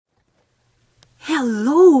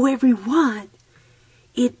Hello everyone,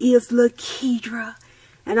 it is Lakeidra,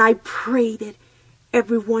 and I pray that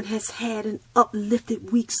everyone has had an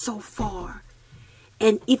uplifted week so far.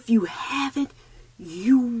 And if you haven't,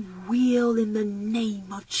 you will in the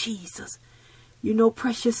name of Jesus. You know,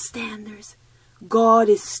 precious standards, God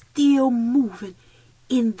is still moving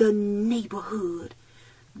in the neighborhood.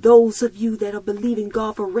 Those of you that are believing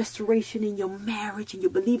God for restoration in your marriage, and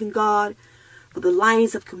you're believing God for the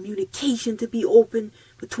lines of communication to be open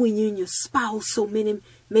between you and your spouse, so many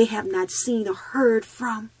may have not seen or heard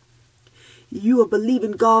from. You are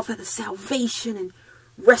believing God for the salvation and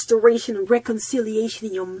restoration and reconciliation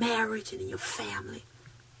in your marriage and in your family.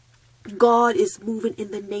 God is moving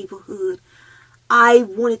in the neighborhood. I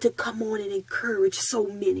wanted to come on and encourage so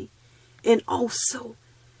many, and also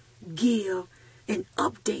give an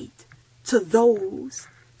update to those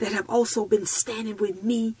that have also been standing with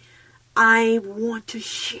me. I want to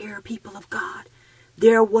share, people of God,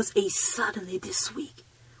 there was a suddenly this week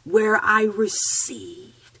where I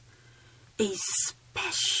received a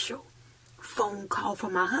special phone call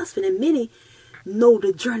from my husband. And many know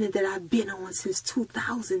the journey that I've been on since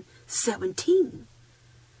 2017,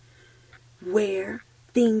 where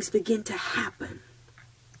things begin to happen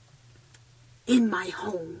in my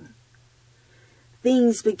home.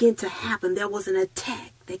 Things begin to happen. There was an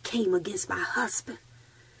attack that came against my husband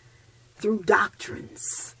through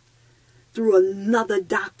doctrines, through another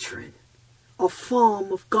doctrine, a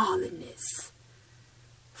form of godliness,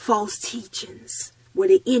 false teachings, where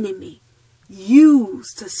the enemy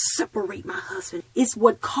used to separate my husband. It's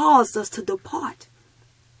what caused us to depart.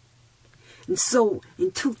 And so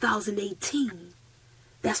in 2018,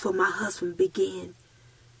 that's what my husband began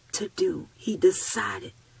to do. He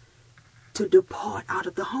decided to depart out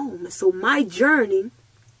of the home. And so my journey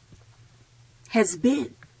has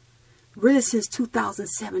been really since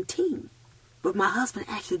 2017. But my husband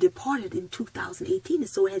actually departed in 2018. And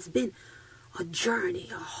so it has been a journey,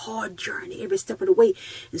 a hard journey, every step of the way.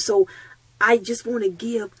 And so I just want to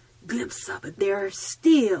give a glimpse of it. There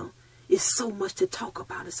still is so much to talk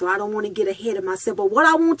about it. So I don't want to get ahead of myself. But what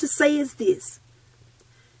I want to say is this.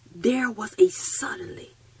 There was a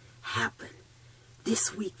suddenly happen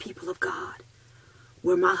this week, people of God,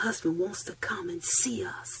 where my husband wants to come and see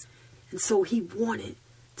us. And so he wanted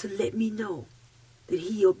to let me know that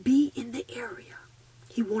he'll be in the area.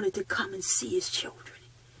 He wanted to come and see his children.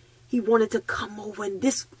 He wanted to come over, and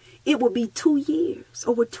it will be 2 years,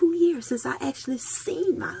 over 2 years since I actually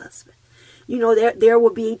seen my husband. You know, there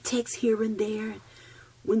will be a text here and there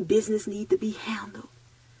when business need to be handled.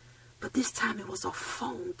 But this time it was a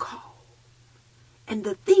phone call. And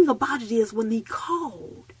the thing about it is, when he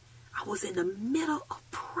called, I was in the middle of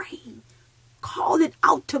praying, calling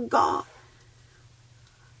out to God,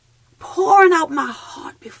 pouring out my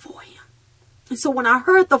heart before him. And so when I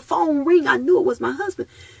heard the phone ring, I knew it was my husband,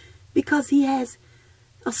 because he has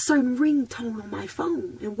a certain ringtone on my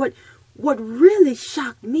phone. And what really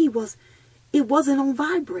shocked me was it wasn't on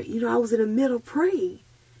vibrate. You know, I was in the middle of praying.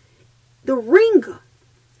 The ringer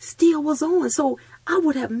still was on. So I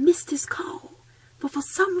would have missed his call. But for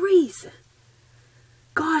some reason,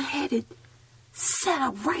 God had it set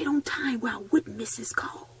up right on time where I wouldn't miss his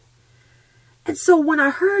call. And so when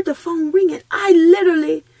I heard the phone ringing, I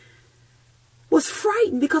literally was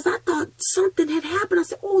frightened, because I thought something had happened. I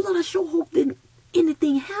said, oh Lord, I sure hope that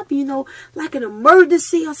anything happened, you know, like an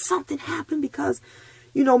emergency or something happened, because,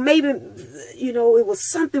 you know, maybe, you know, it was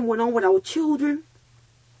something went on with our children.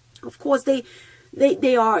 Of course, they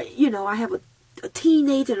are, you know, I have a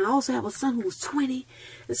teenager, and I also have a son who's 20.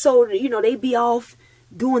 And so, you know, they be off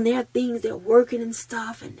doing their things, they're working and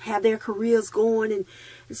stuff, and have their careers going. And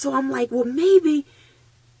so I'm like, well, maybe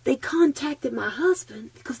they contacted my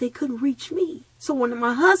husband because they couldn't reach me. So when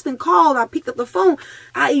my husband called, I picked up the phone.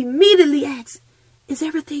 I immediately asked, is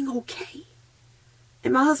everything okay?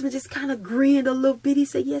 And my husband just kind of grinned a little bit. He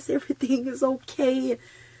said, yes, everything is okay. And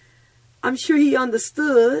I'm sure he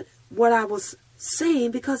understood what I was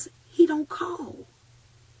saying, because he don't call.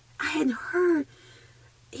 I hadn't heard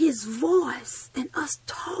his voice and us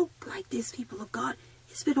talk like this, people of God.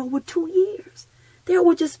 It's been over 2 years. There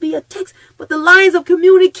would just be a text, but the lines of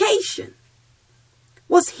communication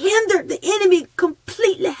was hindered. The enemy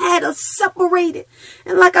completely had us separated.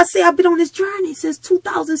 And like I say, I've been on this journey since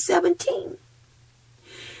 2017.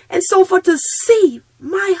 And so to see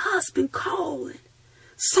my husband calling,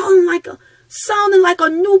 sounding like a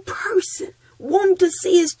new person, wanting to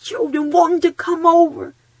see his children, wanting to come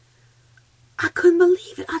over, I couldn't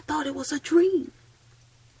believe it. I thought it was a dream.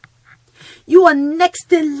 You are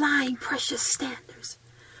next in line, precious standards.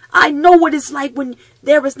 I know what it's like when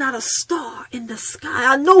there is not a star in the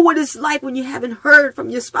sky. I know what it's like when you haven't heard from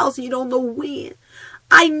your spouse and you don't know when.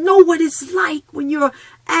 I know what it's like when you're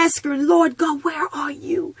asking, Lord God, where are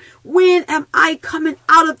you? When am I coming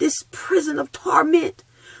out of this prison of torment?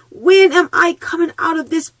 When am I coming out of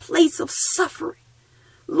this place of suffering?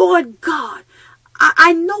 Lord God,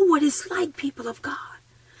 I know what it's like, people of God.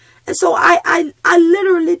 And so I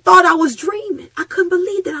literally thought I was dreaming. I couldn't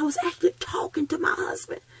believe that I was actually talking to my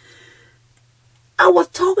husband. I was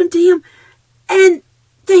talking to him, and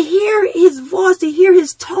to hear his voice, to hear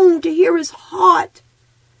his tone, to hear his heart,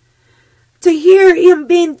 to hear him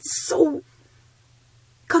being so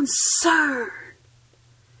concerned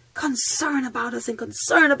about us and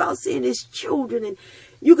concerned about seeing his children. And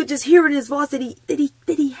you could just hear in his voice that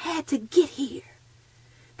he had to get here,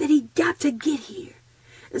 that he got to get here.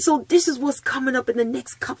 And so this is what's coming up in the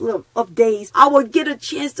next couple of days. I will get a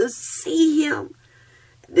chance to see him.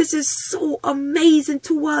 This is so amazing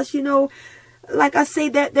to us, you know. Like I say,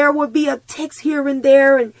 that there will be a text here and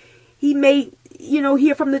there, and he may, you know,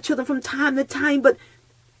 hear from the children from time to time, but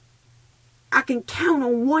I can count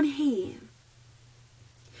on one hand.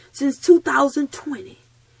 Since 2020,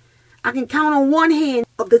 I can count on one hand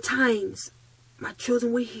of the times my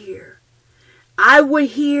children were here. I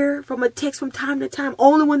would hear from a text from time to time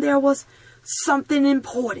only when there was something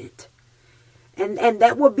important. And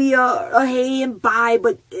that would be a hey and bye,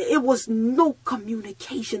 but it was no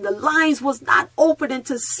communication. The lines was not open. And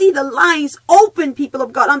to see the lines open, people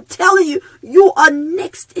of God, I'm telling you, you are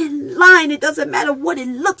next in line. It doesn't matter what it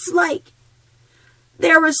looks like.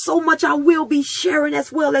 There is so much I will be sharing,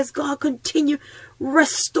 as well as God continue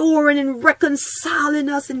restoring and reconciling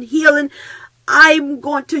us and healing. I'm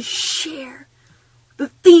going to share the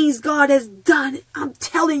things God has done. I'm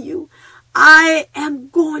telling you, I am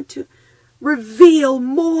going to reveal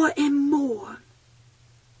more and more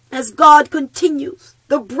as God continues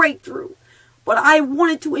the breakthrough. But I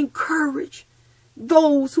wanted to encourage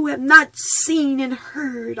those who have not seen and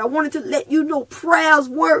heard. I wanted to let you know prayers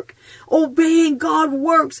work. Obeying God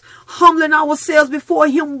works. Humbling ourselves before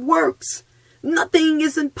Him works. Nothing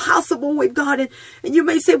is impossible with God. And you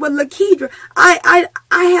may say, well, Lakeidra, I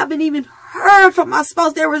haven't even heard from my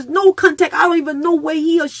spouse. There is no contact. I don't even know where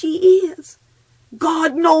he or she is.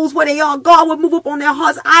 God knows where they are. God will move up on their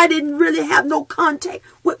hearts. I didn't really have no contact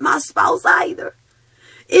with my spouse either.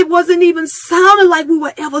 It wasn't even sounding like we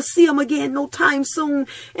would ever see him again no time soon.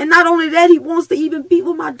 And not only that, he wants to even be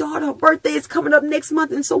with my daughter. Her birthday is coming up next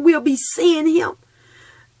month, and so we'll be seeing him.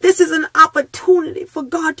 This is an opportunity for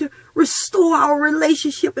God to restore our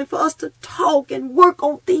relationship and for us to talk and work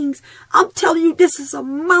on things. I'm telling you, this is a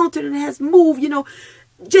mountain and has moved, you know.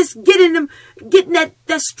 Just getting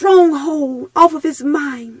that stronghold off of his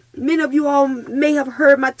mind. Many of you all may have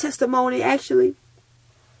heard my testimony. Actually,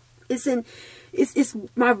 it's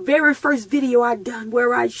my very first video I done,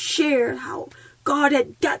 where I shared how God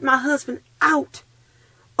had got my husband out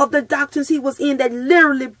of the doctrines he was in that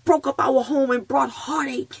literally broke up our home and brought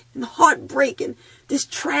heartache and heartbreak and this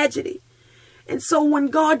tragedy. And so when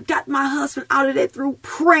God got my husband out of that through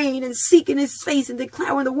praying and seeking his face and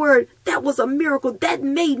declaring the word, that was a miracle. That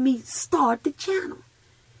made me start the channel.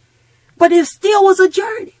 But it still was a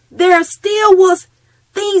journey. There still was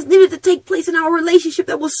things needed to take place in our relationship.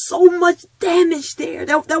 There was so much damage there.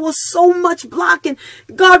 There was so much blocking.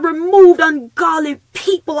 God removed ungodly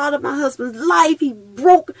people out of my husband's life. He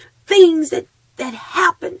broke things that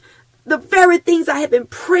happened. The very things I had been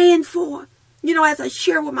praying for. You know, as I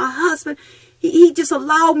share with my husband, he just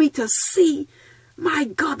allowed me to see, my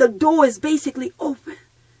God, the door is basically open.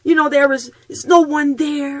 You know, there's no one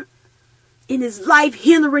there in his life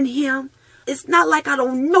hindering him. It's not like I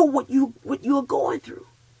don't know what you're going through.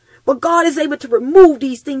 But God is able to remove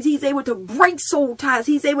these things. He's able to break soul ties.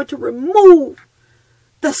 He's able to remove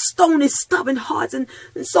the stony, stubborn hearts. And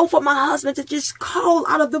so for my husband to just call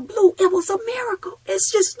out of the blue, it was a miracle.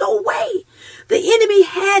 It's just no way. The enemy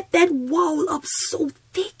had that wall up so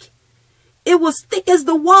thick. It was thick as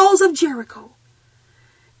the walls of Jericho.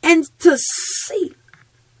 And to see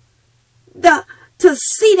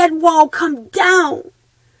that wall come down,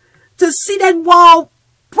 to see that wall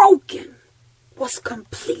broken, was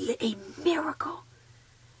completely a miracle.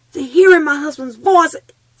 To hearing my husband's voice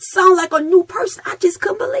sound like a new person, I just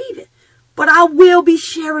couldn't believe it. But I will be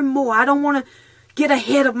sharing more. I don't want to get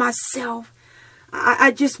ahead of myself. I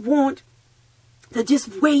just want to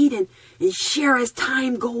just wait and share as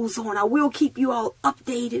time goes on. I will keep you all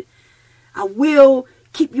updated. I will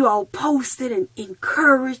keep you all posted and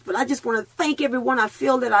encouraged. But I just want to thank everyone. I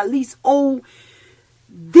feel that I at least owe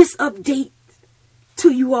this update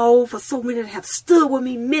to you all, for so many that have stood with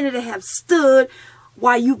me, many that have stood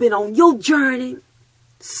while you've been on your journey.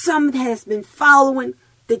 Some has been following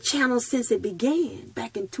the channel since it began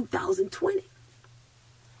back in 2020.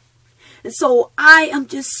 And so I am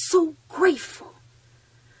just so grateful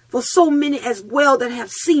for so many as well that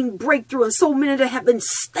have seen breakthrough and so many that have been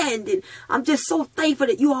standing. I'm just so thankful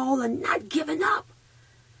that you all are not giving up.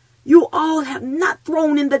 You all have not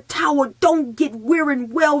thrown in the towel. Don't get weary in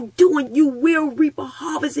well doing. You will reap a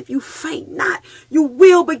harvest if you faint not. You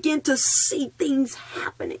will begin to see things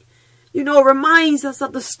happening. You know, it reminds us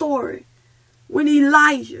of the story when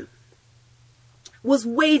Elijah was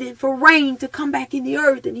waiting for rain to come back in the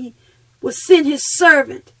earth, and he would send his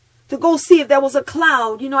servant to go see if there was a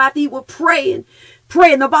cloud. You know, after he would pray and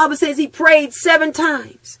pray, and the Bible says he prayed 7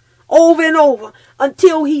 times over and over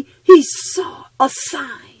until he saw a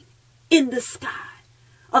sign in the sky,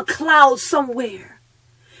 a cloud somewhere.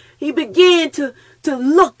 He began to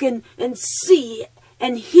look and see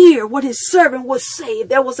and hear what his servant would say if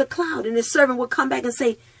there was a cloud. And his servant would come back and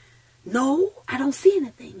say, no, I don't see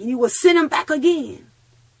anything. And he would send him back again.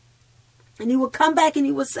 And he would come back and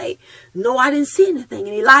he would say, no, I didn't see anything.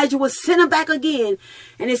 And Elijah would send him back again.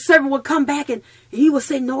 And his servant would come back and he would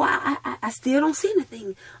say, no, I still don't see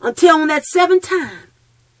anything. Until on that 7th time,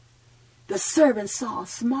 the servant saw a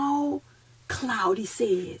small cloud, he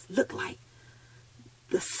says, looked like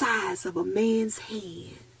the size of a man's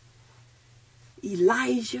hand.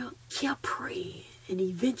 Elijah kept praying, and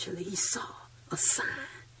eventually he saw a sign.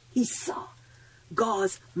 He saw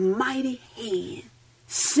God's mighty hand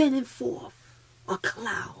sending forth a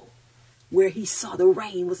cloud where he saw the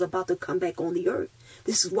rain was about to come back on the earth.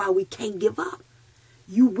 This is why we can't give up.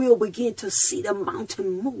 You will begin to see the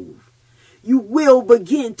mountain move. You will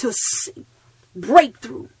begin to see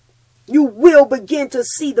breakthrough. You will begin to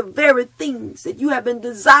see the very things that you have been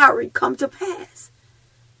desiring come to pass.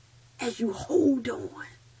 As you hold on,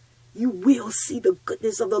 you will see the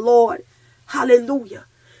goodness of the Lord. Hallelujah.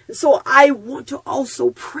 And so I want to also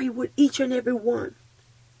pray with each and every one.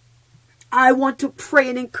 I want to pray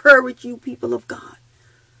and encourage you, people of God.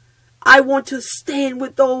 I want to stand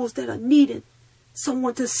with those that are needing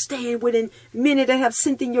someone to stand with. And many that have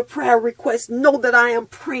sent in your prayer requests, know that I am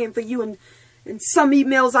praying for you. And some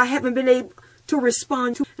emails I haven't been able to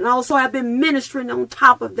respond to. And also I've been ministering on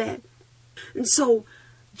top of that. And so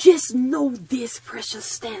just know this, precious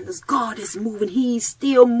standards. God is moving. He's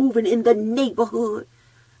still moving in the neighborhood.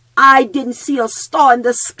 I didn't see a star in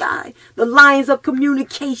the sky. The lines of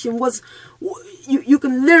communication was, you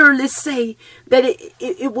can literally say that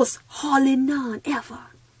it was hardly none ever.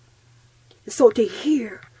 So to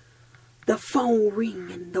hear the phone ring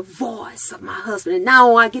and the voice of my husband, and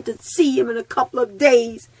now I get to see him in a couple of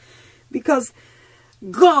days because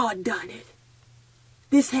God done it.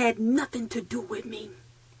 This had nothing to do with me.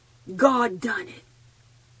 God done it.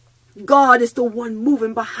 God is the one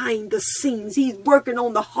moving behind the scenes. He's working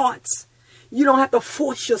on the hearts. You don't have to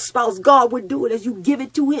force your spouse. God would do it as you give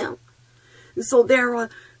it to him. And so there are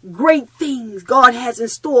great things God has in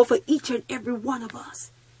store for each and every one of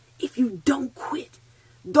us. If you don't quit,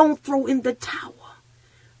 don't throw in the towel.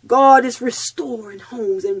 God is restoring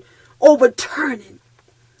homes and overturning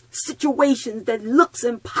situations that looks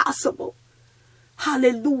impossible.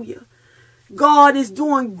 Hallelujah. God is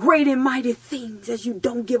doing great and mighty things as you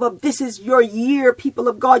don't give up. This is your year, people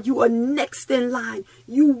of God. You are next in line.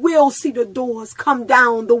 You will see the doors come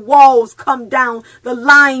down, the walls come down, the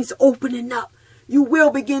lines opening up. You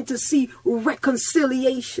will begin to see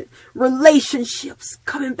reconciliation, relationships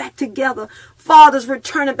coming back together, fathers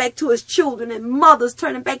returning back to his children, and mothers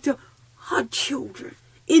turning back to her children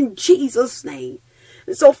in Jesus' name.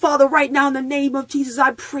 And so, Father, right now in the name of Jesus,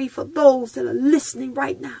 I pray for those that are listening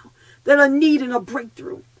right now, that are needing a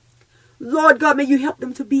breakthrough. Lord God, may you help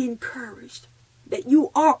them to be encouraged that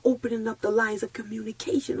you are opening up the lines of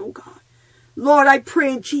communication, oh God. Lord, I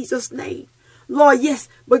pray in Jesus' name. Lord, yes,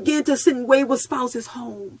 begin to send wayward spouses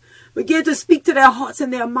home. Begin to speak to their hearts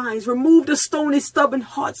and their minds. Remove the stony, stubborn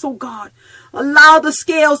hearts, oh God. Allow the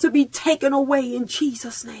scales to be taken away in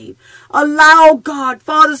Jesus' name. Allow, God,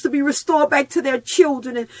 fathers to be restored back to their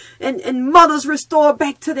children, and mothers restored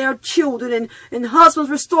back to their children, and husbands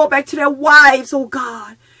restored back to their wives, oh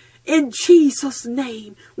God. In Jesus'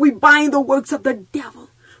 name, we bind the works of the devil.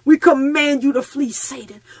 We command you to flee,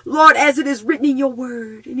 Satan. Lord, as it is written in your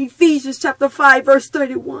word, in Ephesians chapter 5, verse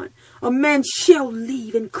 31, a man shall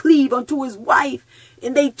leave and cleave unto his wife,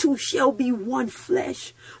 and they two shall be one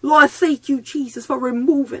flesh. Lord, thank you, Jesus, for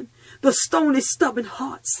removing the stony, stubborn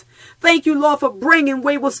hearts. Thank you, Lord, for bringing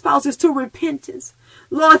wayward spouses to repentance.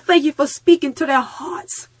 Lord, thank you for speaking to their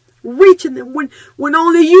hearts, reaching them when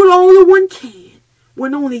only you, the only one, can.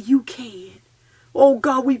 When only you can. Oh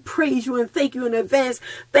God, we praise you and thank you in advance.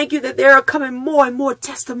 Thank you that there are coming more and more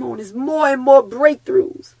testimonies, more and more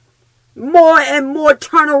breakthroughs, more and more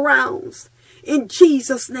turnarounds. In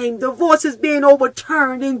Jesus' name, divorces being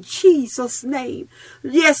overturned in Jesus' name.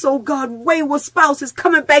 Yes, oh God, wayward spouses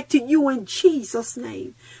coming back to you in Jesus'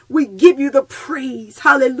 name. We give you the praise.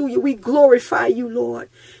 Hallelujah. We glorify you, Lord.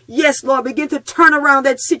 Yes, Lord, begin to turn around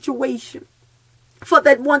that situation. For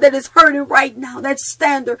that one that is hurting right now, that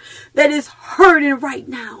stander that is hurting right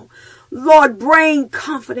now. Lord, bring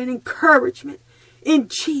comfort and encouragement in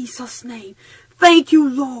Jesus' name. Thank you,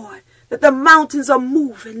 Lord, that the mountains are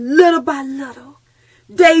moving little by little,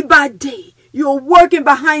 day by day. You're working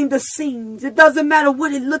behind the scenes. It doesn't matter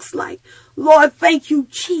what it looks like. Lord, thank you,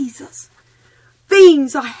 Jesus.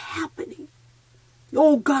 Things are happening.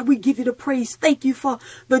 Oh, God, we give you the praise. Thank you for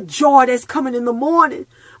the joy that's coming in the morning.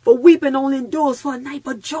 For weeping only endures for a night,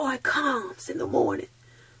 but joy comes in the morning.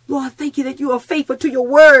 Lord, thank you that you are faithful to your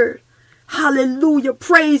word. Hallelujah.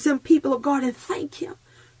 Praise him, people of God, and thank him.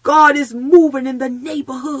 God is moving in the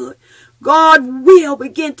neighborhood. God will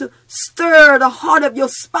begin to stir the heart of your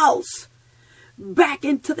spouse back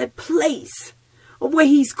into that place of where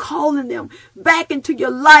he's calling them, back into your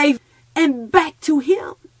life and back to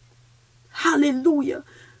him. Hallelujah.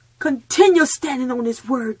 Continue standing on his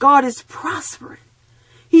word. God is prospering.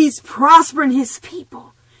 He's prospering his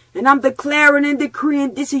people. And I'm declaring and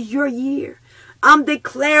decreeing this is your year. I'm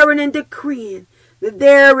declaring and decreeing that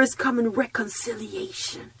there is coming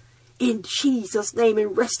reconciliation in Jesus' name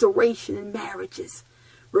and restoration in marriages.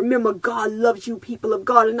 Remember, God loves you, people of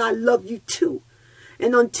God, and I love you too.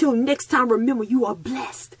 And until next time, remember, you are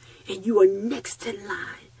blessed and you are next in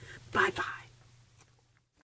line. Bye-bye.